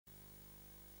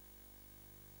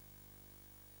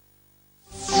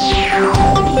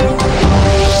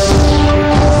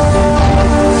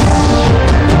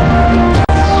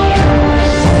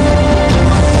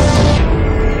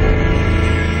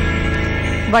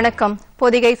வணக்கம்.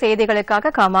 பொதிகை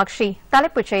செய்திகளுக்காக காமாட்சி.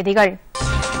 தலைப்புச் செய்திகள்.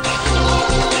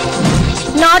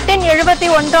 நாட்டின்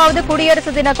 71வது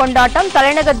குடியரசு தின கொண்டாட்டம்.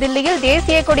 தலைநகர் தில்லியில்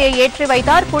தேசிய கொடியை ஏற்றி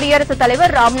வைத்தார் குடியரசுத்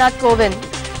தலைவர் ராம்நாத் கோவிந்த்.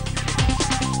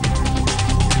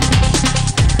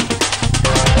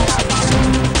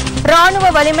 ராணுவ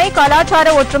வலிமை,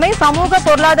 கலாச்சார ஒற்றுமை, சமூக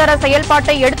பொருளாதார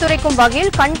செயல்பாட்டை எடுத்துரைக்கும்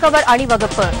வகையில் கண்கவர்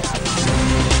அணிவகுப்பு.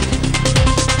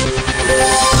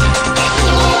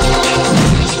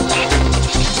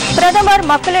 பிரதமர்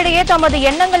மக்களிடையே தமது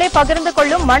எண்ணங்களை பகிர்ந்து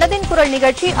கொள்ளும் மனதின் குரல்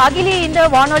நிகழ்ச்சி அகில இந்திய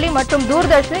வானொலி மற்றும்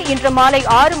தூர்தர்ஷன் இன்று மாலை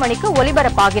 6 மணிக்கு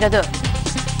ஒலிபரப்பாகிறது.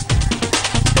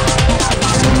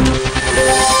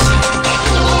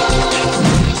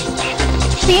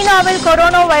 சீனாவில்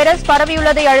கொரோனா வைரஸ்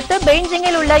பரவியுள்ளதை அடுத்து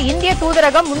பெய்ஜிங்கில் உள்ள இந்திய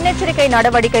தூதரகம் முன்னெச்சரிக்கை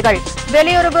நடவடிக்கைகள்.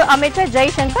 வெளியுறவு அமைச்சர்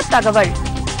ஜெய்சங்கர் தகவல்.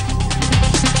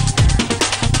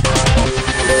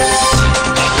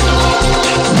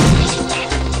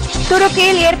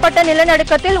 துருக்கியில் ஏற்பட்ட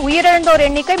நிலநடுக்கத்தில் உயிரிழந்தோர்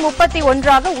எண்ணிக்கை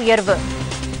 31ஆக உயர்வு.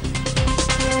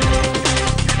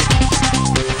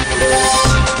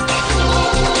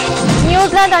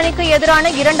 நியூசிலாந்து அணிக்கு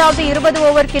எதிரான 2வது 20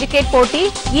 ஓவர் கிரிக்கெட் போட்டி.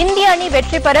 இந்திய அணி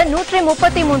வெற்றி பெற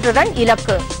 133 ரன்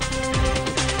இலக்கு.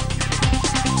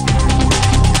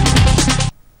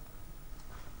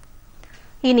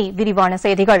 இனி விரிவான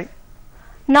செய்திகள்.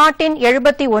 நாட்டின்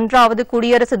 71வது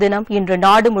குடியரசு தினம் இன்று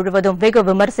நாடு முழுவதும் வெகு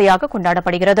விமரிசையாக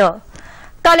கொண்டாடப்படுகிறது.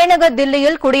 தலைநகர்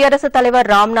தில்லியில் குடியரசுத் தலைவர்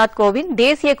ராம்நாத் கோவிந்த்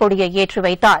தேசிய கொடியை ஏற்றி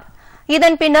வைத்தார்.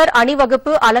 இதன் பின்னர்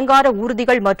அணிவகுப்பு, அலங்கார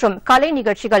ஊர்திகள் மற்றும் கலை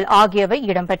நிகழ்ச்சிகள் ஆகியவை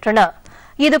இடம்பெற்றன.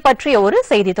 இது பற்றிய ஒரு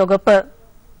செய்தி தொகுப்பு.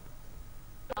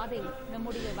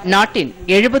 நாட்டின்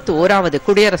 71வது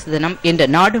குடியரசு தினம் இன்று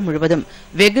நாடு முழுவதும்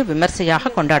வெகு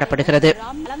விமரிசையாக கொண்டாடப்படுகிறது.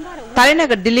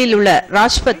 தலைநகர் தில்லியில் உள்ள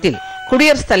ராஜ்பத்தில்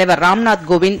குடியரசுத் தலைவர் ராம்நாத்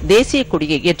கோவிந்த் தேசிய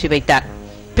கொடியை ஏற்றி வைத்தார்.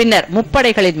 பின்னர்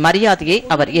முப்படைகளின் மரியாதையை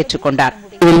அவர் ஏற்றுக்கொண்டார்.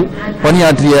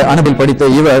 பணியாற்றிய அனுபவம் படித்த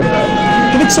இவர்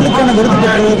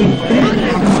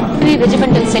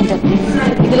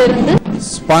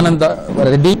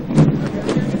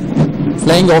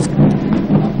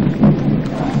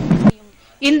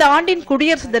இந்த ஆண்டின்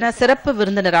குடியரசு தின சிறப்பு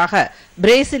விருந்தினராக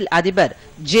பிரேசில் அதிபர்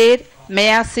ஜேர்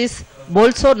மெயாசிஸ்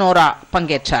போல்சோனோரா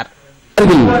பங்கேற்றார்.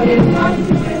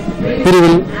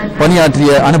 பிரிவில்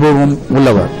பணியாற்றிய அனுபவம்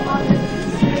உள்ளவர்.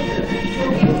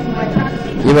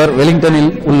 இவர்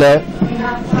வெலிங்டனில் உள்ள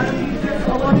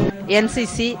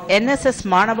NCC, NSS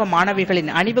மாணவ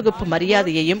மாணவிகளின் அணிவகுப்பு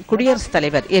மரியாதையையும் குடியரசுத்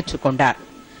தலைவர் ஏற்றுக்கொண்டார்.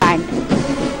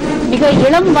 மிக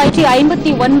இளம் வயது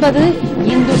 59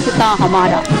 இந்து சுதா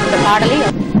ஹமாரா இந்த பாடலை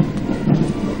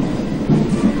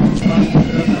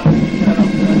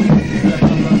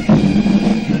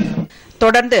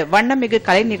தொடர்ந்து வண்ணமிகு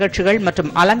கலை நிகழ்ச்சிகள் மற்றும்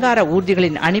அலங்கார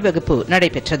ஊர்திகளின் அணிவகுப்பு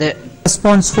நடைபெற்றது.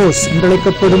 ரெஸ்பான்ஸ் ஃபோர்ஸ்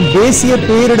என்றழைக்கப்படும் தேசிய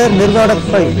பேரிடர் நிர்வாகப்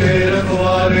படை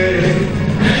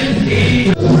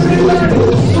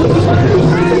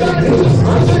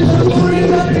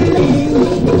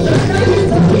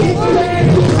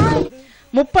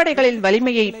முப்படைகளின்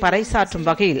வலிமையை பறைசாற்றும்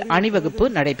வகையில் அணிவகுப்பு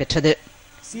நடைபெற்றது.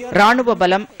 ராணுவ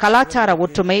பலம், கலாச்சார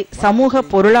ஒற்றுமை, சமூக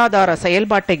பொருளாதார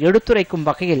செயல்பாட்டை எடுத்துரைக்கும்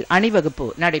வகையில் அணிவகுப்பு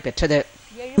நடைபெற்றது.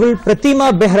 பிரதிமா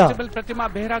பெஹ்ரா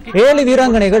 7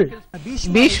 வீராங்கனைகள்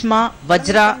பீஷ்மா,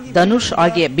 வஜ்ரா, தனுஷ்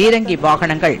ஆகிய பீரங்கி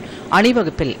வாகனங்கள்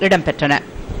அணிவகுப்பில் இடம்பெற்றன.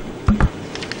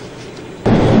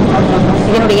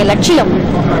 இதனுடைய லட்சியம்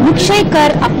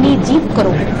நிச்சயக்கர் அப்னி ஜீத்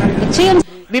கரோ.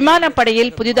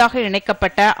 விமானப்படையில் புதிதாக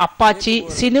இணைக்கப்பட்ட அப்பாச்சி,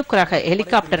 சினுக் ரக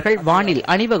ஹெலிகாப்டர்கள் வானில்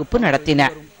அணிவகுப்பு நடத்தின.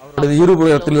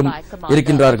 இருபுறத்திலும்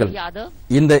இருக்கின்றார்கள்.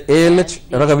 இந்த ALH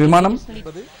ரக விமானம்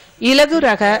இலகு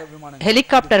ரக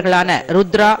ஹெலிகாப்டர்களான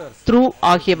ருத்ரா, த்ரூ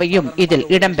ஆகியவையும் இதில்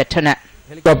இடம்பெற்றன.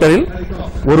 ஹெலிகாப்டரில்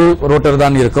ஒரு ரோட்டர்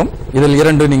தான் இருக்கும். இதில்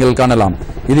 2 நீங்கள் காணலாம்.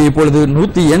 இது இப்பொழுது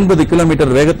 180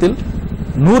 கிலோமீட்டர் வேகத்தில்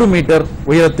 100 மீட்டர்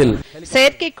உயரத்தில்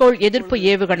செயற்கைக்கோள் எதிர்ப்பு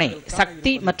ஏவுகணை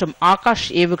சக்தி மற்றும் ஆகாஷ்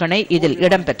ஏவுகணை இதில்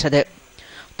இடம்பெற்றது.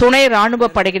 துணை ராணுவ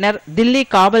படையினர், தில்லி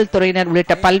காவல்துறையினர்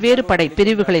உள்ளிட்ட பல்வேறு படை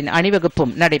பிரிவுகளின்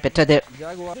அணிவகுப்பும் நடைபெற்றது.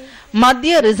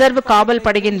 மத்திய ரிசர்வ் காவல்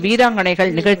படையின்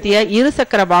வீராங்கனைகள் நிகழ்த்திய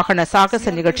இருசக்கர வாகன சாகச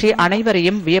நிகழ்ச்சி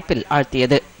அனைவரையும் வியப்பில்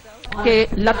ஆழ்த்தியது.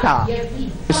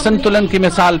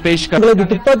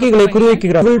 துப்பாக்கிகளை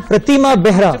குறிவைக்கிறார்கள். பிரதிமா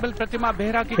பெஹ்ரா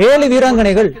 7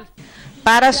 வீராங்கனைகள்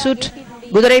பாராசூட்,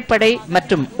 குதிரைப்படை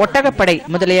மற்றும் ஒட்டகப்படை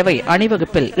முதலியவை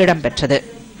அணிவகுப்பில் இடம்பெற்றது.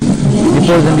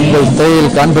 இப்பொழுது நீங்கள்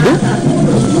திரையில் காண்பது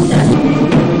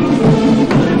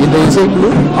இந்த இசைக்குழு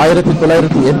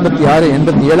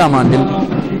 1986-87 ஆண்டில்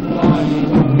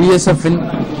BSF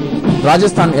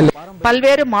ராஜஸ்தான்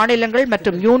பல்வேறு மாநிலங்கள்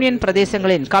மற்றும் யூனியன்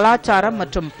பிரதேசங்களின் கலாச்சாரம்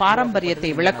மற்றும்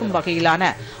பாரம்பரியத்தை விளக்கும் வகையிலான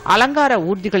அலங்கார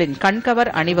ஊர்திகளின்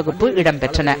கண்கவர் அணிவகுப்பு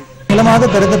இடம்பெற்றன. நிலமாக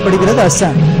கருதப்படுகிறது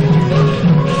அஸ்ஸாம்.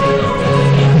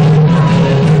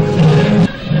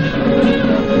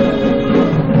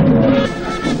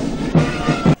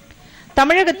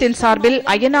 தமிழகத்தின் சார்பில்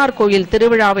அய்யனார் கோயில்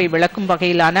திருவிழாவை விளக்கும்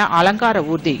வகையிலான அலங்கார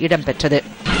ஊர்தி இடம்பெற்றது.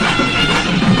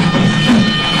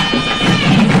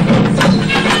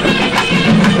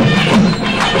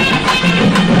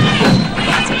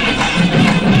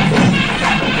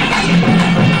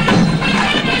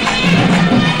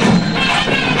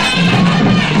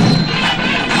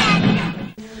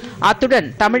 அத்துடன்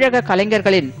தமிழக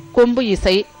கலைஞர்களின் கொம்பு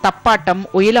இசை, தப்பாட்டம்,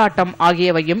 ஒயிலாட்டம்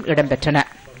ஆகியவையும் இடம்பெற்றன.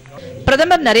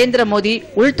 பிரதமர் நரேந்திர மோடி,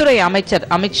 உள்துறை அமைச்சர்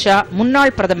அமித்ஷா,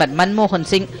 முன்னாள் பிரதமர் மன்மோகன்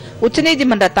சிங்,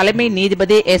 உச்சநீதிமன்ற தலைமை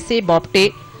நீதிபதி S.A. பாப்டே,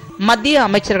 மத்திய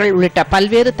அமைச்சர்கள் உள்ளிட்ட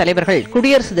பல்வேறு தலைவர்கள்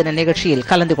குடியரசு தின நிகழ்ச்சியில்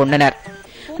கலந்து கொண்டனர்.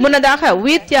 முன்னதாக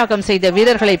உயிர் தியாகம் செய்த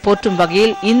வீரர்களை போற்றும்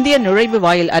வகையில் இந்திய நுழைவு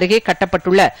வாயில் அருகே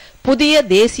கட்டப்பட்டுள்ள புதிய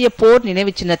தேசிய போர்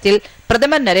நினைவு சின்னத்தில்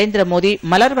பிரதமர் நரேந்திர மோடி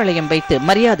மலர் வளையம் வைத்து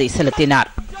மரியாதை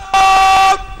செலுத்தினார்.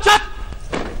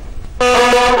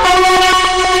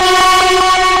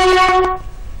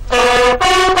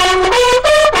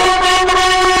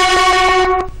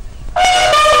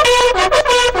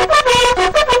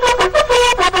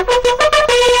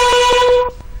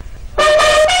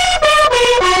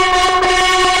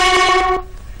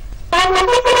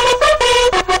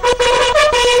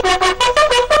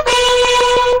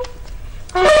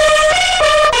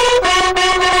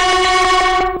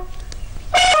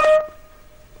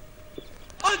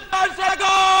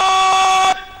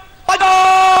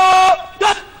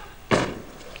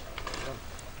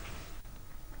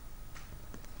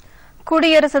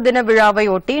 குடியரசு தின விழாவை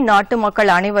ஒட்டி நாட்டு மக்கள்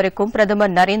அனைவருக்கும்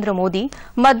பிரதமர் நரேந்திர மோடி,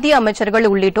 மத்திய அமைச்சர்கள்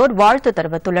உள்ளிட்டோர் வாழ்த்து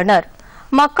தெரிவித்துள்ளனர்.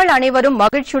 மக்கள் அனைவரும்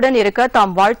மகிழ்ச்சியுடன் இருக்க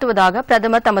தாம் வாழ்த்துவதாக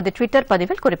பிரதமர் தமது டுவிட்டர்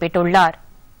பதிவில் குறிப்பிட்டுள்ளார்.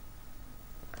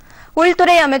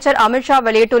 உள்துறை அமைச்சர் அமித்ஷா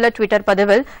வெளியிட்டுள்ள டுவிட்டர்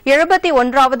பதிவில்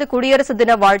 71வது குடியரசு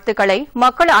தின வாழ்த்துக்களை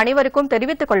மக்கள் அனைவருக்கும்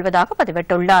தெரிவித்துக் கொள்வதாக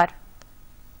பதிவிட்டுள்ளார்.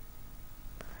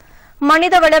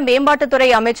 மனிதவள மேம்பாட்டுத்துறை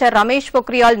அமைச்சர் ரமேஷ்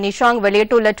பொக்ரியால் நிஷாங்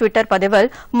வெளியிட்டுள்ள டுவிட்டர் பதிவில்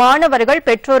மாணவர்கள்,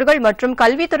 பெற்றோர்கள் மற்றும்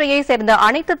கல்வித்துறையைச் சேர்ந்த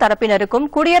அனைத்து தரப்பினருக்கும்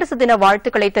குடியரசு தின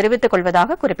வாழ்த்துக்களை தெரிவித்துக்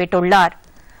கொள்வதாக குறிப்பிட்டுள்ளார்.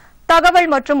 தகவல்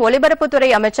மற்றும் ஒலிபரப்புத்துறை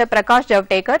அமைச்சர் பிரகாஷ்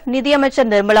ஜவ்டேகர், நிதியமைச்சர்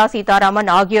நிர்மலா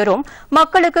சீதாராமன் ஆகியோரும்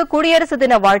மக்களுக்கு குடியரசு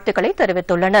தின வாழ்த்துக்களை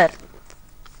தெரிவித்துள்ளனர்.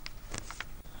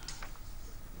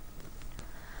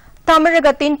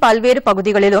 தமிழகத்தின் பல்வேறு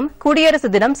பகுதிகளிலும் குடியரசு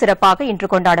தினம் சிறப்பாக இன்று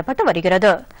கொண்டாடப்பட்டு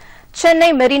வருகிறது. சென்னை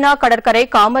மெரினா கடற்கரை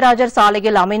காமராஜர்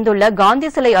சாலையில் அமைந்துள்ள காந்தி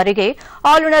சிலை அருகே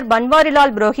ஆளுநர்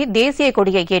பன்வாரிலால் புரோஹித் தேசிய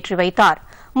கொடியை ஏற்றி வைத்தார்.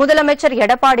 முதலமைச்சர்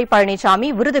எடப்பாடி பழனிசாமி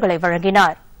விருதுகளை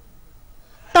வழங்கினார்.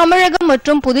 தமிழகம்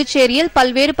மற்றும் புதுச்சேரியில்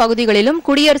பல்வேறு பகுதிகளிலும்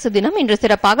குடியரசு தினம் இன்று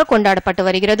சிறப்பாக கொண்டாடப்பட்டு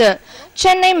வருகிறது.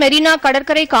 சென்னை மெரினா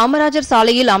கடற்கரை காமராஜர்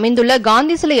சாலையில் அமைந்துள்ள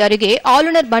காந்தி சிலை அருகே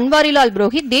ஆளுநர் பன்வாரிலால்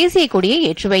புரோஹித் தேசிய கொடியை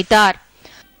ஏற்றி வைத்தார்.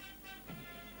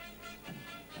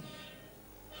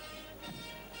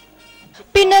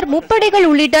 பின்னர் முப்படைகள்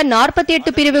உள்ளிட்ட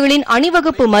 48 பிரிவுகளின்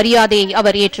அணிவகுப்பு மரியாதையை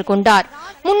அவர் ஏற்றுக்கொண்டார்.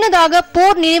 முன்னதாக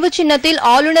போர் நினைவு சின்னத்தில்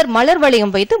ஆளுநர் மலர்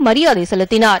வளையம் வைத்து மரியாதை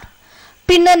செலுத்தினார்.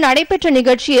 பின்னர் நடைபெற்ற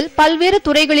நிகழ்ச்சியில் பல்வேறு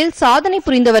துறைகளில் சாதனை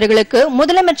புரிந்தவர்களுக்கு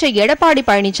முதலமைச்சர் எடப்பாடி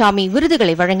பழனிசாமி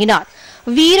விருதுகளை வழங்கினார்.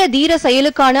 வீர தீர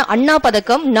செயலுக்கான அண்ணா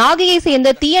பதக்கம் நாகையை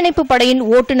சேர்ந்த தீயணைப்பு படையின்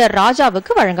ஓட்டுநர்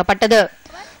ராஜாவுக்கு வழங்கப்பட்டது.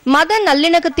 மத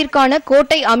நல்லிணக்கத்திற்கான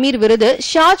கோட்டை அமீர் விருது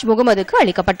ஷாஜ் முகமதுக்கு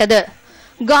அளிக்கப்பட்டது.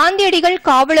 காந்தியடிகள்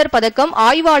காவலர் பதக்கம்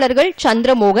ஆய்வாளர்கள்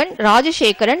சந்திரமோகன்,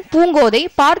 ராஜசேகரன், பூங்கோதை,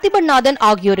 பார்த்திபநாதன்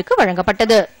ஆகியோருக்கு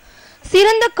வழங்கப்பட்டது.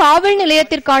 சிறந்த காவல்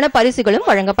நிலையத்திற்கான பரிசுகளும்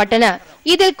வழங்கப்பட்டன.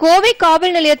 இதில் கோவை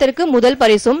காவல் நிலையத்திற்கு முதல்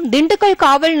பரிசும், திண்டுக்கல்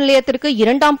காவல் நிலையத்திற்கு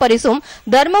 2ஆம் பரிசும்,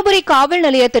 தர்மபுரி காவல்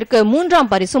நிலையத்திற்கு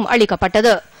 3ஆம் பரிசும்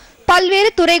அளிக்கப்பட்டது.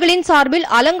 பல்வேறு துறைகளின் சார்பில்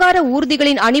அலங்கார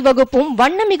ஊர்திகளின் அணிவகுப்பும்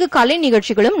வண்ணமிகு கலை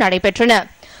நிகழ்ச்சிகளும் நடைபெற்றன.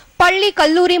 பள்ளி,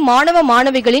 கல்லூரி மாணவ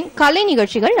மாணவிகளின் கலை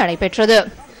நிகழ்ச்சிகள் நடைபெற்றது.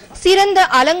 சிறந்த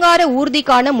அலங்கார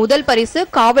ஊர்திக்கான முதல் பரிசு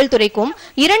காவல்துறைக்கும்,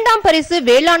 2ஆம் பரிசு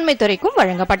வேளாண்மை துறைக்கும்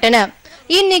வழங்கப்பட்டன.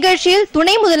 இந்நிகழ்ச்சியில்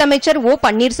துணை முதலமைச்சர் O.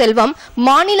 பன்னீர்செல்வம்,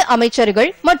 மாநில அமைச்சர்கள்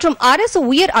மற்றும் அரசு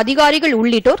உயர் அதிகாரிகள்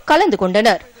உள்ளிட்டோர் கலந்து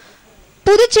கொண்டனர்.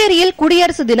 புதுச்சேரியில்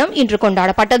குடியரசு தினம் இன்று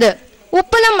கொண்டாடப்பட்டது.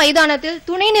 உப்பளம் மைதானத்தில்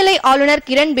துணைநிலை ஆளுநர்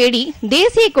கிரண்பேடி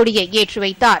தேசிய கொடியை ஏற்றி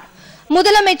வைத்தார்.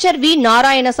 முதலமைச்சர் V.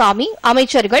 நாராயணசாமி,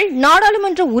 அமைச்சர்கள்,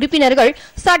 நாடாளுமன்ற உறுப்பினர்கள்,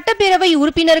 சட்டப்பேரவை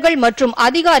உறுப்பினர்கள் மற்றும்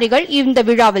அதிகாரிகள் இந்த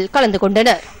விழாவில் கலந்து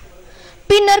கொண்டனர்.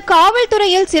 பின்னர்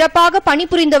காவல்துறையில் சிறப்பாக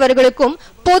பணிபுரிந்தவர்களுக்கும்,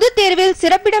 பொதுத் தேர்வில்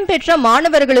சிறப்பிடம் பெற்ற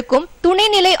மாணவர்களுக்கும்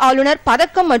துணைநிலை ஆளுநர்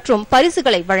பதக்கம் மற்றும்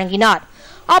பரிசுகளை வழங்கினார்.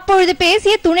 அப்பொழுது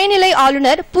பேசிய துணைநிலை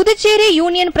ஆளுநர் புதுச்சேரி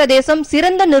யூனியன் பிரதேசம்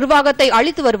சிறந்த நிர்வாகத்தை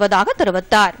அளித்து வருவதாக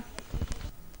தெரிவித்தார்.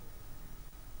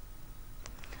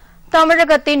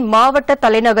 தமிழகத்தின் மாவட்ட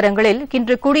தலைநகரங்களில்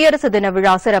இன்று குடியரசு தின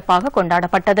விழா சிறப்பாக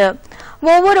கொண்டாடப்பட்டது.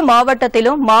 ஒவ்வொரு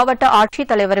மாவட்டத்திலும் மாவட்ட ஆட்சித்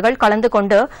தலைவர்கள் கலந்து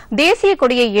கொண்டு தேசிய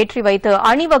கொடியை ஏற்றி வைத்து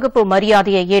அணிவகுப்பு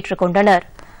மரியாதையை ஏற்றுக் கொண்டனர்.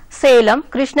 சேலம்,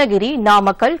 கிருஷ்ணகிரி,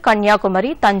 நாமக்கல்,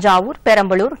 கன்னியாகுமரி, தஞ்சாவூர்,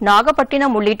 பெரம்பலூர்,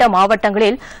 நாகப்பட்டினம் உள்ளிட்ட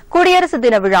மாவட்டங்களில் குடியரசு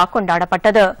தின விழா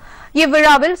கொண்டாடப்பட்டது.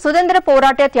 இவ்விழாவில் சுதந்திர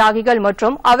போராட்ட தியாகிகள்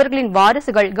மற்றும் அவர்களின்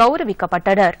வாரிசுகள்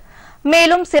கௌரவிக்கப்பட்டனர்.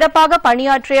 மேலும் சிறப்பாக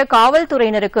பணியாற்றிய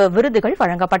காவல்துறையினருக்கு விருதுகள்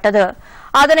வழங்கப்பட்டது.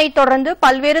 அதனைத் தொடர்ந்து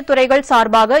பல்வேறு துறைகள்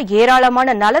சார்பாக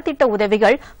ஏராளமான நலத்திட்ட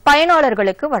உதவிகள்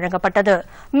பயனாளர்களுக்கு வழங்கப்பட்டது.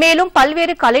 மேலும்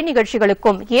பல்வேறு கலை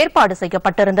நிகழ்ச்சிகளுக்கும் ஏற்பாடு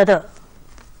செய்யப்பட்டிருந்தது.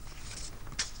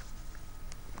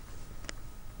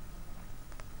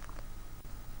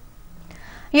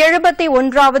 எழுபத்தி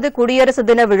ஒன்றாவது குடியரசு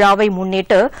தின விழாவை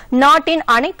முன்னிட்டு நாட்டின்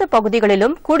அனைத்து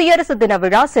பகுதிகளிலும் குடியரசு தின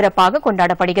விழா சிறப்பாக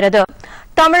கொண்டாடப்படுகிறது.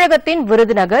 தமிழகத்தின்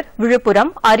விருதுநகர்,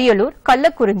 விழுப்புரம், அரியலூர்,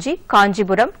 கள்ளக்குறிச்சி,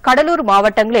 காஞ்சிபுரம், கடலூர்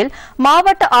மாவட்டங்களில்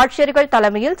மாவட்ட ஆட்சியர்கள்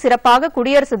தலைமையில் சிறப்பாக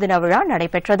குடியரசு தின விழா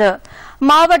நடைபெற்றது.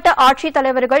 மாவட்ட ஆட்சித்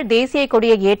தலைவர்கள் தேசிய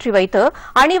கொடியை ஏற்றி வைத்து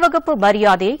அணிவகுப்பு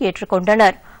மரியாதையை ஏற்றுக்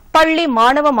கொண்டனர். பள்ளி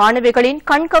மாணவ மாணவிகளின்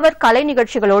கண்கவர் கலை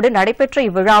நிகழ்ச்சிகளோடு நடைபெற்ற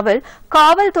இவ்விழாவில்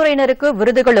காவல்துறையினருக்கு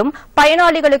விருதுகளும்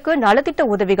பயனாளிகளுக்கு நலத்திட்ட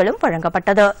உதவிகளும்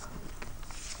வழங்கப்பட்டது.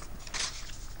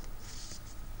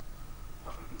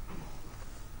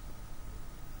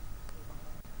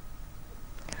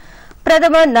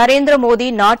 பிரதமர் நரேந்திர மோடி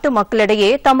நாட்டு மக்களிடையே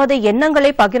தமது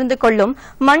எண்ணங்களை பகிர்ந்து கொள்ளும்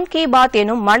மன் கி பாத்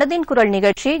எனும் மனதின் குரல்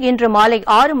நிகழ்ச்சி இன்று மாலை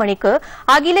 6 மணிக்கு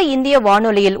அகில இந்திய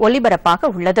வானொலியில்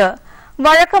ஒலிபரப்பாக உள்ளது.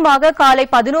 வழக்கமாக காலை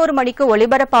 11 மணிக்கு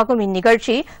ஒலிபரப்பாகும்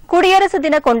இந்நிகழ்ச்சி குடியரசு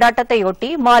தின கொண்டாட்டத்தையொட்டி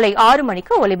மாலை 6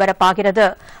 மணிக்கு ஒலிபரப்பாகிறது.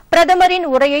 பிரதமரின்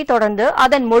உரையை தொடர்ந்து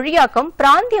அதன் மொழியாக்கம்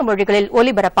பிராந்திய மொழிகளில்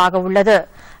ஒலிபரப்பாக உள்ளது.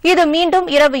 இது மீண்டும்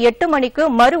இரவு 8 மணிக்கு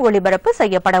மறு ஒலிபரப்பு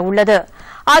செய்யப்பட உள்ளது.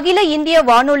 அகில இந்திய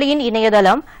வானொலியின்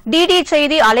இணையதளம், டிடி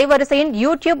செய்தி அலைவரிசையின்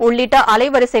யூடியூப் உள்ளிட்ட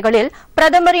அலைவரிசைகளில்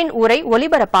பிரதமரின் உரை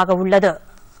ஒலிபரப்பாக உள்ளது.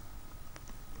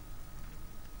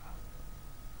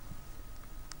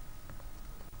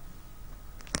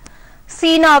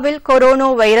 சீனாவில் கொரோனா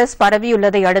வைரஸ்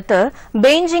பரவியுள்ளதை அடுத்து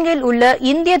பெய்ஜிங்கில் உள்ள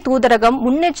இந்திய தூதரகம்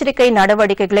முன்னெச்சரிக்கை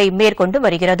நடவடிக்கைகளை மேற்கொண்டு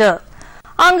வருகிறது.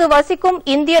 அங்கு வசிக்கும்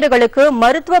இந்தியர்களுக்கு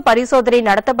மருத்துவ பரிசோதனை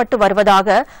நடத்தப்பட்டு வருவதாக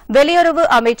வெளியுறவு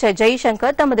அமைச்சர்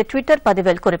ஜெய்சங்கர் தமது டுவிட்டர்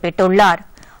பதிவில் குறிப்பிட்டுள்ளார்.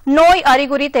 நோய்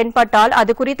அறிகுறி தென்பட்டால்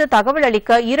அது குறித்து தகவல்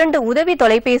அளிக்க 2 உதவி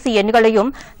தொலைபேசி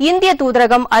எண்களையும் இந்திய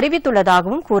தூதரகம்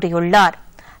அறிவித்துள்ளதாகவும் கூறியுள்ளார்.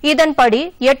 இதன்படி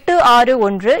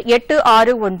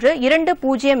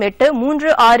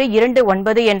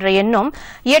 8661-208-3629 என்ற எண்ணும்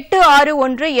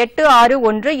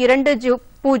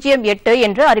 8618612008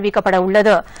 என்று அறிவிக்கப்பட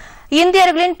உள்ளது.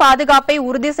 இந்தியர்களின் பாதுகாப்பை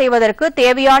உறுதி செய்வதற்கு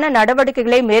தேவையான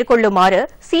நடவடிக்கைகளை மேற்கொள்ளுமாறு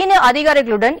சீன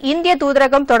அதிகாரிகளுடன் இந்திய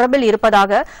தூதரகம் தொடர்பில்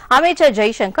இருப்பதாக அமைச்சர்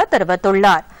ஜெய்சங்கர்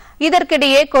தெரிவித்துள்ளார்.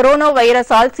 இதற்கிடையே கொரோனா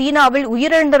வைரஸால் சீனாவில்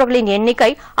உயிரிழந்தவர்களின்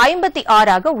எண்ணிக்கை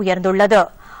 56ஆக உயர்ந்துள்ளது.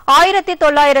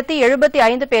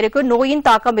 1975 பேருக்கு நோயின்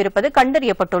தாக்கம் இருப்பது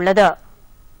கண்டறியப்பட்டுள்ளது.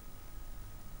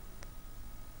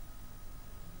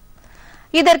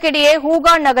 இதற்கிடையே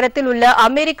ஹூகான் நகரத்தில் உள்ள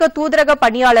அமெரிக்க தூதரக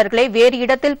பணியாளர்களை வேறு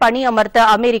இடத்தில் பணியமர்த்த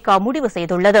அமெரிக்கா முடிவு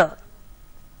செய்துள்ளது.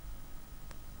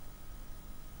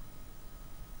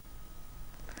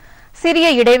 சிறிய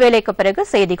இடைவேளைக்கு பிறகு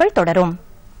செய்திகள் தொடரும்.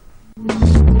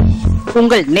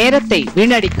 உங்கள் நேரத்தை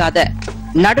வீணடிக்காத,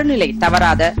 நடுநிலை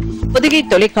தவறாத புதுகை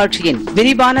தொலைக்காட்சியின்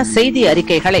விரிவான செய்தி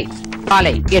அறிக்கைகளை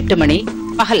காலை 8 மணி,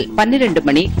 பகல் 12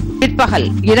 மணி, பிற்பகல்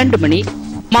 2 மணி,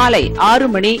 மாலை 6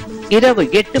 மணி, இரவு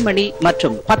 8 மணி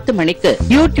மற்றும் 10 மணிக்கு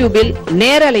யூடியூபில்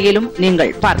நேரலையிலும்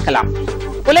நீங்கள் பார்க்கலாம்.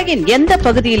 உலகின் எந்த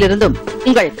பகுதியிலிருந்தும்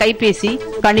உங்கள் கைபேசி,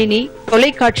 கணினி,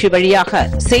 தொலைக்காட்சி வழியாக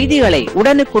செய்திகளை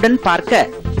உடனுக்குடன் பார்க்க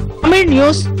தமிழ்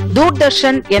நியூஸ்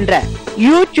தூர்தர்ஷன் என்ற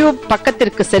யூடியூப்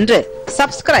பக்கத்திற்கு சென்று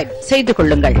சப்ஸ்கிரைப் செய்து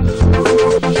கொள்ளுங்கள்.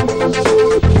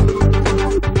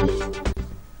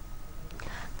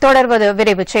 தொடர்வது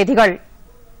விரைவுச் செய்திகள்.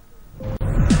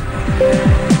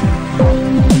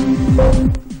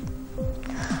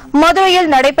 மதுரையில்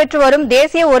நடைபெற்று வரும்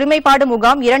தேசிய ஒருமைப்பாடு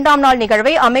முகாம் 2ஆம் நாள்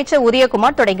நிகழ்வை அமைச்சர்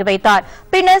உதயகுமார் தொடங்கி வைத்தார்.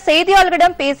 பின்னர்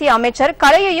செய்தியாளர்களிடம் பேசிய அமைச்சர்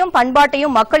கலையையும்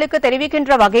பண்பாட்டையும் மக்களுக்கு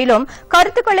தெரிவிக்கின்ற வகையிலும்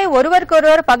கருத்துக்களை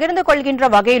ஒருவருக்கொருவர் பகிர்ந்து கொள்கின்ற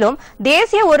வகையிலும்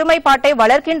தேசிய ஒருமைப்பாட்டை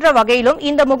வளர்க்கின்ற வகையிலும்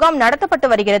இந்த முகாம் நடத்தப்பட்டு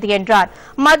வருகிறது என்றார்.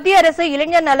 மத்திய அரசு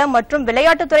இளைஞர் நலம் மற்றும்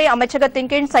விளையாட்டுத்துறை அமைச்சகத்தின்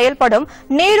கீழ் செயல்படும்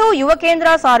நேரு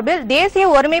யுவகேந்திரா சார்பில் தேசிய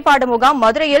ஒருமைப்பாடு முகாம்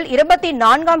மதுரையில்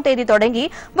 24ஆம் தேதி தொடங்கி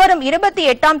வரும்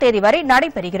 28ஆம் தேதி வரை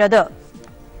நடைபெறுகிறது.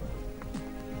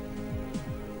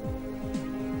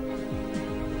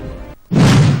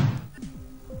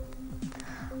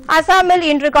 அசாமில்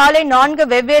இன்று காலை 4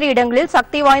 வெவ்வேறு இடங்களில்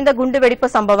சக்தி வாய்ந்த குண்டுவெடிப்பு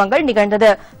சம்பவங்கள் நிகழ்ந்தது.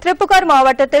 திரிபுகர்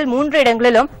மாவட்டத்தில் 3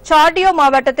 இடங்களிலும், சார்டியோ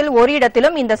மாவட்டத்தில் ஒரு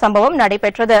இடத்திலும் இந்த சம்பவம்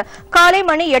நடைபெற்றது. காலை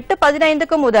மணி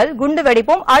 8:15 முதல்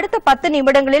குண்டுவெடிப்பும் அடுத்த 10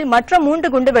 நிமிடங்களில் மற்ற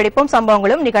 3 குண்டுவெடிப்பும்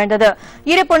சம்பவங்களும் நிகழ்ந்தது.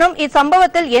 இருப்பினும்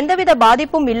இச்சம்பவத்தில் எந்தவித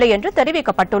பாதிப்பும் இல்லை என்று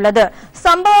தெரிவிக்கப்பட்டுள்ளது.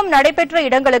 சம்பவம் நடைபெற்ற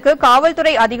இடங்களுக்கு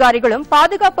காவல்துறை அதிகாரிகளும்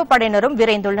பாதுகாப்பு படையினரும்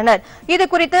விரைந்துள்ளனர்.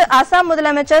 இதுகுறித்து அசாம்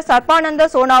முதலமைச்சர்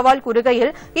சர்பானந்த சோனாவால்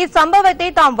கூறுகையில், இச்சம்பவத்தை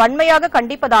தாம் வன்மையாக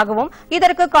கண்டிப்பதாகவும்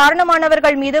இதற்கு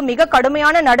காரணமானவர்கள் மீது மிக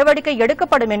கடுமையான நடவடிக்கை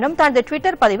எடுக்கப்படும் என்றும் தனது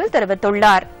டுவிட்டர் பதிவில்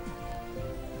தெரிவித்துள்ளார்.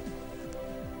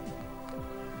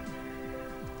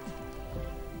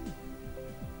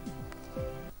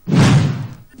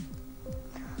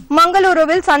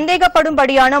 மங்களூருவில்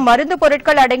சந்தேகப்படும்படியான மருந்து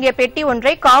பொருட்கள் அடங்கிய பெட்டி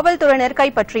ஒன்றை காவல்துறையினர்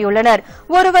கைப்பற்றியுள்ளனர்.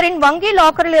 ஒருவரின் வங்கி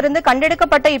லாக்கரிலிருந்து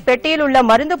கண்டெடுக்கப்பட்ட இப்பெட்டியில் உள்ள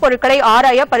மருந்து பொருட்களை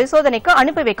ஆராய பரிசோதனைக்கு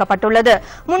அனுப்பி வைக்கப்பட்டுள்ளது.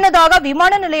 முன்னதாக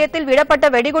விமான நிலையத்தில் விடப்பட்ட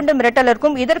வெடிகுண்டு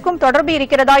மிரட்டலுக்கும் இதற்கும் தொடர்பு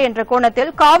இருக்கிறதா என்ற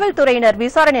கோணத்தில் காவல்துறையினர்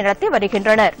விசாரணை நடத்தி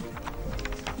வருகின்றனர்.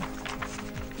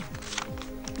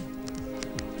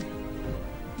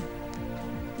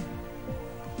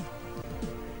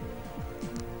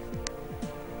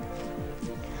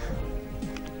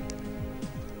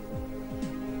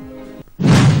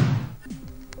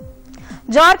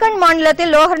 ஜார்க்கண்ட்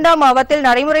மாநிலத்தில் லோஹர்டா மாவட்டத்தில்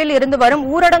நடைமுறையில் இருந்து வரும்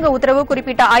ஊரடங்கு உத்தரவு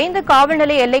குறிப்பிட்ட 5 காவல்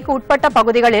நிலைய எல்லைக்கு உட்பட்ட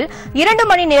பகுதிகளில் 2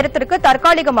 மணி நேரத்திற்கு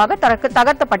தற்காலிகமாக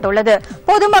தகர்த்தப்பட்டுள்ளது.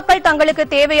 பொதுமக்கள் தங்களுக்கு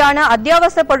தேவையான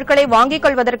அத்தியாவசிய பொருட்களை வாங்கிக்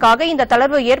கொள்வதற்காக இந்த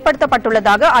தளர்வு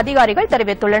ஏற்படுத்தப்பட்டுள்ளதாக அதிகாரிகள்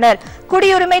தெரிவித்துள்ளனர்.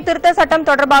 குடியுரிமை திருத்த சட்டம்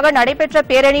தொடர்பாக நடைபெற்ற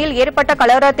பேரணியில் ஏற்பட்ட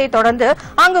கலவரத்தை தொடர்ந்து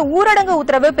அங்கு ஊரடங்கு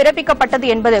உத்தரவு பிறப்பிக்கப்பட்டது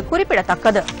என்பது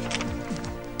குறிப்பிடத்தக்கது.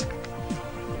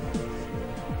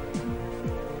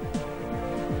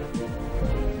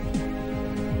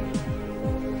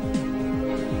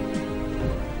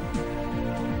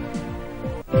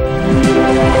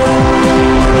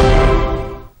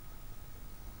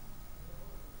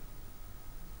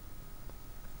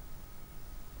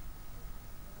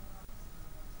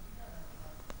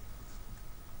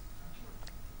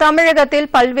 தமிழகத்தில்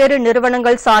பல்வேறு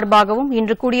நிறுவனங்கள் சார்பாகவும்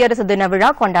இன்று குடியரசு தின விழா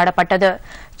கொண்டாடப்பட்டது.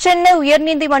 சென்னை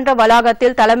உயர்நீதிமன்ற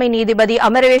வளாகத்தில் தலைமை நீதிபதி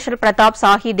அமரவேஸ்வர் பிரதாப்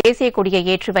சாஹி தேசிய கொடியை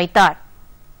ஏற்றி வைத்தார்.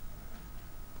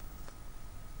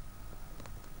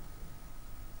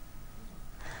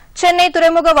 சென்னை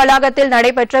துறைமுக வளாகத்தில்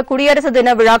நடைபெற்ற குடியரசு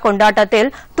தின விழா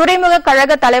கொண்டாட்டத்தில் துறைமுக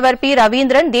கழக தலைவர் பி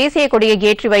ரவீந்திரன் தேசிய கொடியை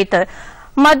ஏற்றி வைத்து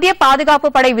மத்திய பாதுகாப்பு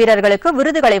படை வீரர்களுக்கு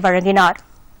விருதுகளை வழங்கினார்.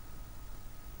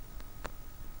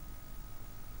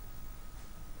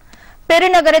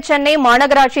 பெருநகர சென்னை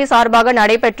மாநகராட்சி சார்பாக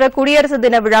நடைபெற்ற குடியரசு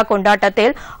தின விழா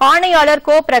கொண்டாட்டத்தில் ஆணையாளர்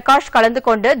கோ பிரகாஷ் கலந்து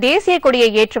கொண்டு தேசிய கொடியை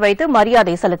ஏற்றி வைத்து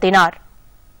மரியாதை செலுத்தினார்.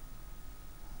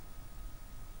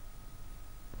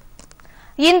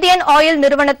 இந்தியன் ஆயில்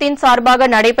நிறுவனத்தின் சார்பாக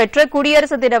நடைபெற்ற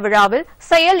குடியரசு தின விழாவில்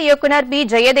செயல் இயக்குநர் பி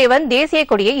ஜெயதேவன் தேசிய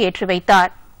கொடியை ஏற்றி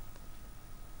வைத்தார்.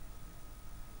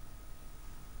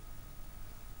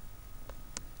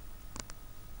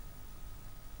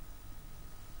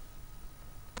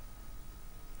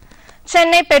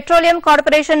 சென்னை பெட்ரோலியம்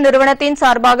கார்ப்பரேஷன் நிறுவனத்தின்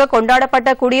சார்பாக கொண்டாடப்பட்ட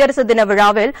குடியரசு தின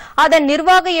விழாவில் அதன்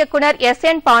நிர்வாக இயக்குநர்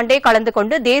SN பாண்டே கலந்து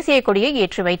கொண்டு தேசிய கொடியை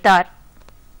ஏற்றி வைத்தார்.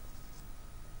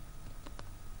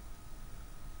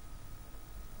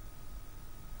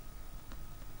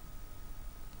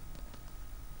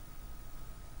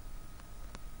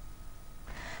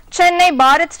 சென்னை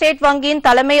பாரத் ஸ்டேட் வங்கியின்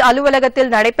தலைமை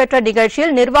அலுவலகத்தில் நடைபெற்ற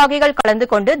நிகழ்ச்சியில் நிர்வாகிகள் கலந்து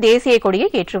கொண்டு தேசிய கொடியை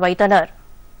ஏற்றி வைத்தனர்.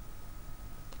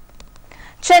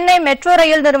 சென்னை மெட்ரோ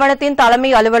ரயில் நிறுவனத்தின் தலைமை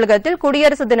அலுவலகத்தில்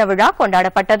குடியரசு தின விழா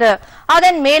கொண்டாடப்பட்டது.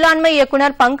 அதன் மேலாண்மை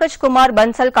இயக்குநர் பங்கஜ் குமார்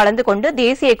பன்சல் கலந்து கொண்டு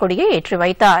தேசிய கொடியை ஏற்றி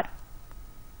வைத்தார்.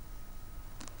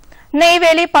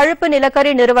 நெய்வேலி பழுப்பு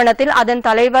நிலக்கரி நிறுவனத்தில் அதன்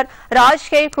தலைவர்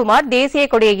ராஜ்கே குமார் தேசிய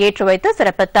கொடியை ஏற்றி வைத்து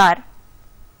சிறப்பித்தார்.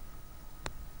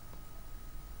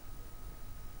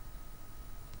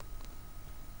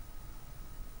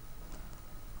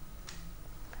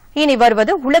 இனி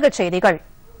வருவது உலகச் செய்திகள்.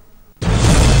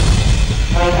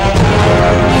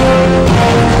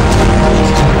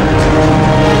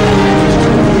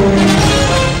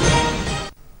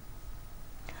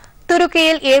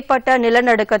 துருக்கியில் ஏற்பட்ட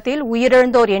நிலநடுக்கத்தில்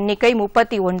உயிரிழந்தோர் எண்ணிக்கை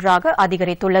 31ஆக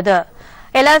அதிகரித்துள்ளது.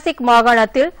 எலாசிக்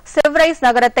மாகாணத்தில் செவ்ரைஸ்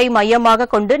நகரத்தை மையமாக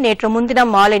கொண்டு நேற்று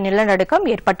முன்தினம் மாலை நிலநடுக்கம்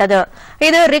ஏற்பட்டது.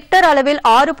 இது ரிக்டர் அளவில்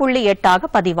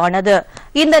 6.8 பதிவானது.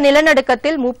 இந்த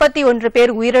நிலநடுக்கத்தில் 31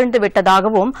 பேர் உயிரிழந்து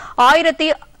விட்டதாகவும்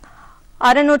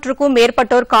 1600க்கும்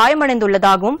மேற்பட்டோர்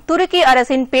காயமடைந்துள்ளதாகவும் துருக்கி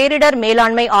அரசின் பேரிடர்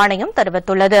மேலாண்மை ஆணையம்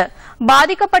தெரிவித்துள்ளது.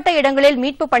 பாதிக்கப்பட்ட இடங்களில்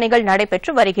மீட்புப் பணிகள்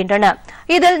நடைபெற்று வருகின்றன.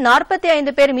 இதில்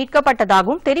 45 பேர்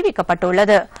மீட்கப்பட்டதாகவும்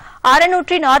தெரிவிக்கப்பட்டுள்ளது.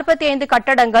 645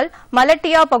 கட்டடங்கள்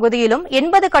மலட்டியா பகுதியிலும்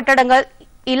 80 கட்டடங்கள்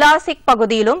இலாசிக்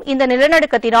பகுதியிலும் இந்த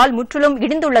நிலநடுக்கத்தினால் முற்றிலும்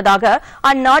இடிந்துள்ளதாக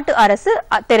அந்நாட்டு அரசு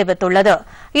தெரிவித்துள்ளது.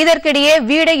 இதற்கிடையே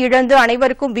வீடை இழந்து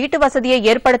அனைவருக்கும் வீட்டு வசதியை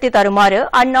ஏற்படுத்தி தருமாறு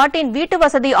அந்நாட்டின் வீட்டு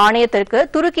வசதி ஆணையத்திற்கு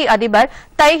துருக்கி அதிபர்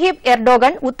தையிப்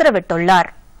எர்டோகன் உத்தரவிட்டுள்ளார்.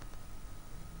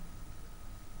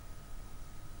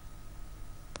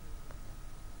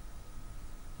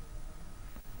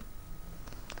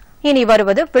 இனி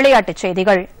வருவது விளையாட்டுச்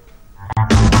செய்திகள்.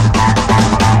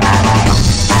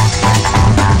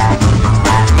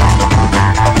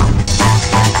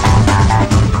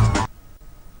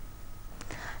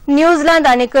 நியூசிலாந்து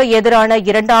அணிக்கு எதிரான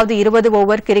இரண்டாவது 20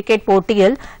 ஓவர் கிரிக்கெட்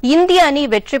போட்டியில் இந்திய அணி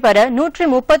வெற்றி பெற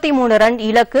 133 ரன்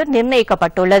இலக்கு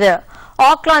நிர்ணயிக்கப்பட்டுள்ளது.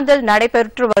 ஆக்லாந்தில்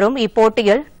நடைபெற்று வரும்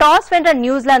இப்போட்டியில் டாஸ் வென்ற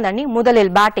நியூசிலாந்து அணி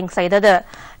முதலில் பேட்டிங் செய்தது.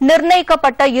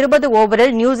 நிர்ணயிக்கப்பட்ட 20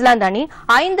 ஓவரில் நியூசிலாந்து அணி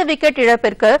 5 விக்கெட்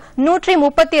இழப்பிற்கு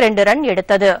 132 ரன்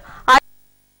எடுத்தது.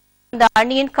 அந்த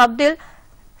அணியின் கப்தில்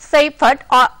சைஃபட்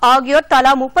ஆகியோர்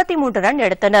தலா 33 ரன்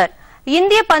எடுத்தனர்.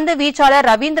 இந்திய பந்து வீச்சாளர்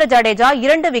ரவீந்திர ஜடேஜா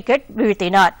 2 விக்கெட்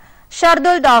வீழ்த்தினார்.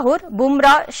 ஷர்துல் தாகூர்,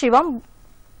 பும்ரா,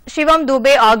 சிவம்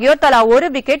துபே ஆகியோர் தலா 1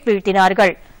 விக்கெட்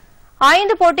வீழ்த்தினார்கள்.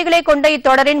 5 போட்டிகளை கொண்ட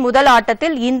இத்தொடரின் முதல்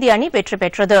ஆட்டத்தில் இந்திய அணி வெற்றி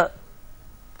பெற்றது.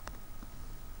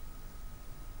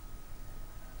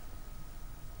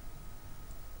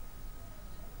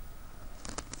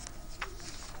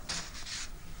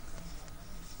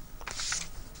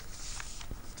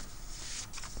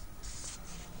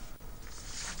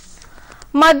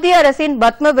 மத்திய அரசின்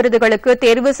பத்ம விருதுகளுக்கு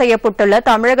தேர்வு செய்யப்பட்டுள்ள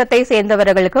தமிழகத்தை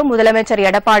சேர்ந்தவர்களுக்கு முதலமைச்சர்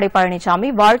எடப்பாடி பழனிசாமி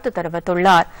வாழ்த்து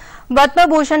தெரிவித்துள்ளார்.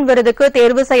 பத்மபூஷன் விருதுக்கு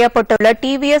தேர்வு செய்யப்பட்டுள்ள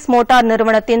டிவிஎஸ் மோட்டார்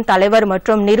நிறுவனத்தின் தலைவர்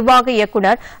மற்றும் நிர்வாக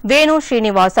இயக்குநர் வேணு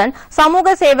ஸ்ரீனிவாசன்,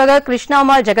 சமூக சேவகர்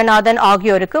கிருஷ்ணாமா ஜெகநாதன்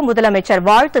ஆகியோருக்கு முதலமைச்சர்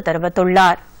வாழ்த்து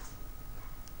தெரிவித்துள்ளார்.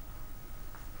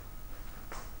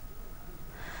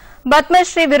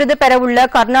 பத்மஸ்ரீ விருது பெறவுள்ள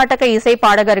கர்நாடக இசை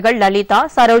பாடகர்கள் லலிதா,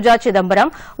 சரோஜா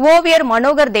சிதம்பரம், ஓவியர்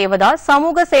மனோகர் தேவதாஸ்,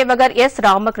 சமூக சேவகர் எஸ்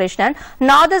ராமகிருஷ்ணன்,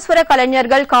 நாதஸ்வர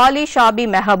கலைஞர்கள் காலி ஷாபி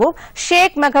மெஹபூப்,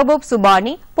 ஷேக் மெஹபூப்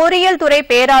சுபானி, பொறியியல் துறை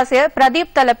பேராசிரியர்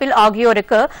பிரதீப் தலப்பில்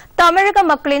ஆகியோருக்கு தமிழக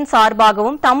மக்களின்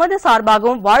சார்பாகவும் தமது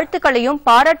சார்பாகவும் வாழ்த்துக்களையும்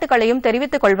பாராட்டுகளையும்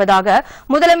தெரிவித்துக் கொள்வதாக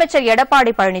முதலமைச்சர்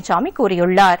எடப்பாடி பழனிசாமி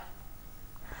கூறியுள்ளார்.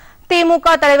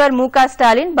 திமுக தலைவர் மு க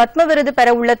ஸ்டாலின் பத்ம விருது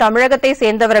பெறவுள்ள தமிழகத்தை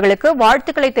சேர்ந்தவர்களுக்கு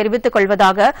வாழ்த்துக்களை தெரிவித்துக்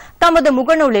கொள்வதாக தமது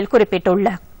முகநூலில்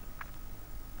குறிப்பிட்டுள்ளார்.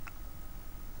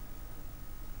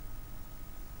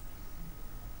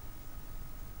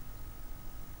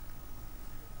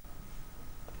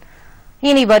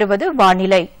 இனி வருவது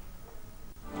வானிலை.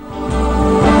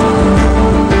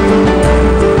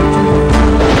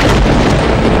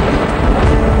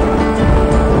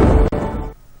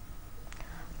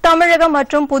 தமிழகம்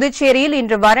மற்றும் புதுச்சேரியில்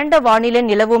இன்று வறண்ட வானிலை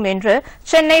நிலவும் என்று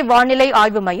சென்னை வானிலை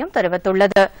ஆய்வு மையம்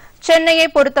தெரிவித்துள்ளது. சென்னையை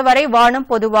பொறுத்தவரை வானம்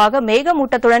பொதுவாக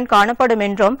மேகமூட்டத்துடன் காணப்படும்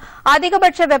என்றும்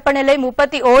அதிகபட்ச வெப்பநிலை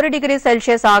 31 டிகிரி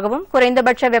செல்சியஸ் ஆகவும்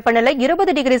குறைந்தபட்ச வெப்பநிலை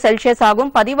 20 டிகிரி செல்சியஸ்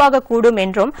ஆகவும் பதிவாகக்கூடும்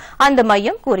என்றும் அந்த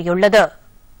மையம் கூறியுள்ளது.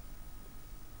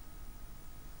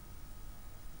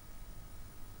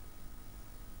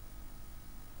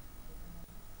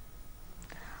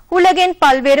 உலகின்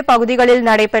பல்வேறு பகுதிகளில்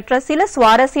நடைபெற்ற சில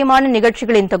சுவாரஸ்யமான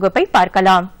நிகழ்ச்சிகளின் தொகுப்பை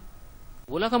பார்க்கலாம்.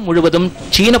 உலகம் முழுவதும்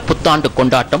சீன புத்தாண்டு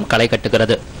கொண்டாட்டம் களை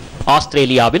கட்டுகிறது.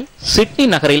 ஆஸ்திரேலியாவில் சிட்னி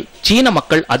நகரில் சீன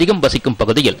மக்கள் அதிகம் வசிக்கும்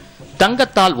பகுதியில்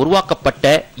தங்கத்தால்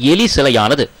உருவாக்கப்பட்ட எலி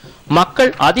சிலையானது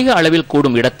மக்கள் அதிக அளவில்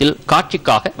கூடும் இடத்தில்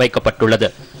காட்சிக்காக வைக்கப்பட்டுள்ளது.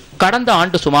 கடந்த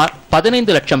ஆண்டு சுமார்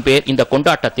 15 லட்சம் பேர் இந்த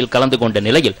கொண்டாட்டத்தில் கலந்து கொண்ட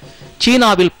நிலையில்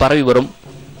சீனாவில் பரவி வரும்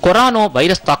கொரோனா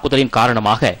வைரஸ் தாக்குதலின்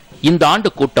காரணமாக இந்த ஆண்டு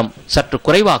கூட்டம் சற்று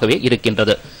குறைவாகவே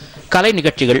இருக்கின்றது. கலை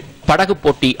நிகழ்ச்சிகள், படகு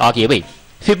போட்டி ஆகியவை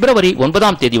பிப்ரவரி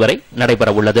 9ஆம் தேதி வரை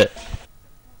நடைபெறவுள்ளது.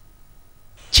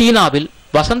 சீனாவில்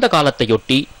வசந்த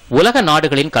காலத்தையொட்டி உலக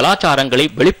நாடுகளின் கலாச்சாரங்களை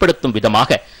வெளிப்படுத்தும்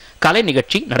விதமாக கலை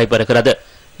நிகழ்ச்சி நடைபெறுகிறது.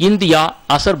 இந்தியா,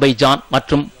 அசர்பைஜான்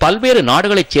மற்றும் பல்வேறு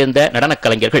நாடுகளைச் சேர்ந்த நடனக்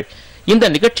கலைஞர்கள் இந்த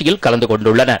நிகழ்ச்சியில் கலந்து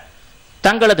கொண்டுள்ளனர்.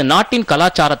 தங்களது நாட்டின்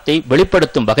கலாச்சாரத்தை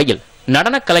வெளிப்படுத்தும் வகையில்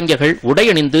நடனக் கலைஞர்கள்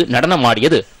உடையணிந்து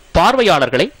நடனமாடியது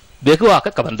பார்வையாளர்களை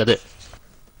வெகுவாக கவர்ந்தது.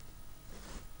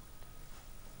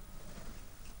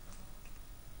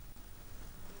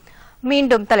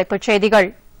 மீண்டும் தலைப்புச் செய்திகள்.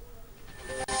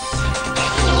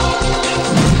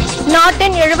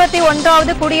 நாட்டின்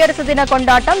 71வது குடியரசு தின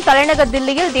கொண்டாட்டம் தலைநகர்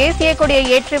தில்லியில் தேசிய கொடியை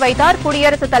ஏற்றி வைத்தார்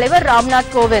குடியரசுத் தலைவர்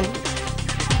ராம்நாத் கோவிந்த்.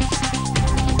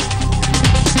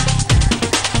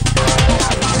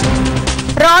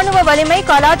 ராணுவ வலிமை,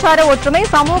 கலாச்சார ஒற்றுமை,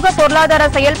 சமூக பொருளாதார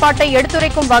செயல்பாட்டை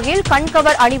எடுத்துரைக்கும் வகையில்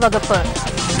கண்கவர் அணிவகுப்பு.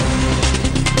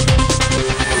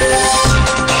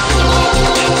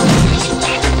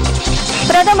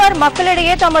 பிரதமர்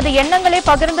மக்களிடையே தமது எண்ணங்களை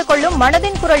பகிர்ந்து கொள்ளும்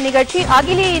மனதின் குரல் நிகழ்ச்சி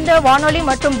அகில இந்திய வானொலி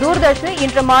மற்றும் தூர்தர்ஷன்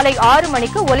இன்று மாலை 6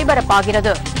 மணிக்கு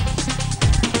ஒலிபரப்பாகிறது.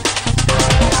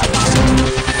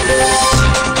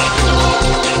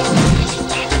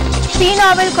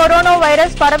 சீனாவில் கொரோனா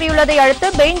வைரஸ் பரவியுள்ளதை அடுத்து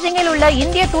பெய்ஜிங்கில் உள்ள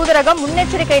இந்திய தூதரகம்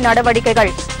முன்னெச்சரிக்கை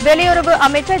நடவடிக்கைகள். வெளியுறவு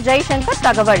அமைச்சர் ஜெய்சங்கர்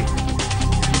தகவல்.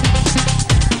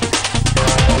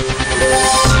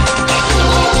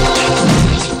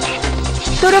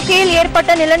 துருக்கியில்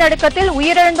ஏற்பட்ட நிலநடுக்கத்தில்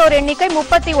உயிரிழந்தோர் எண்ணிக்கை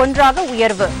 31ஆக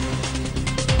உயர்வு.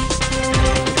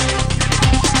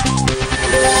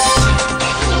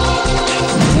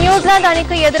 நியூசிலாந்து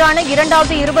அணிக்கு எதிரான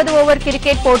 2வது 20 ஓவர்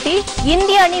கிரிக்கெட் போட்டி.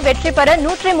 இந்திய அணி வெற்றி பெற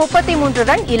 133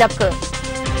 ரன் இலக்கு.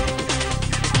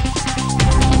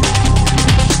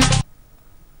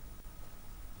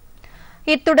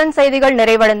 இத்துடன் செய்திகள்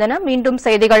நிறைவடைந்தன. மீண்டும்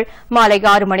செய்திகள் மாலை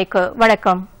 6 மணிக்கு.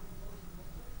 வணக்கம்.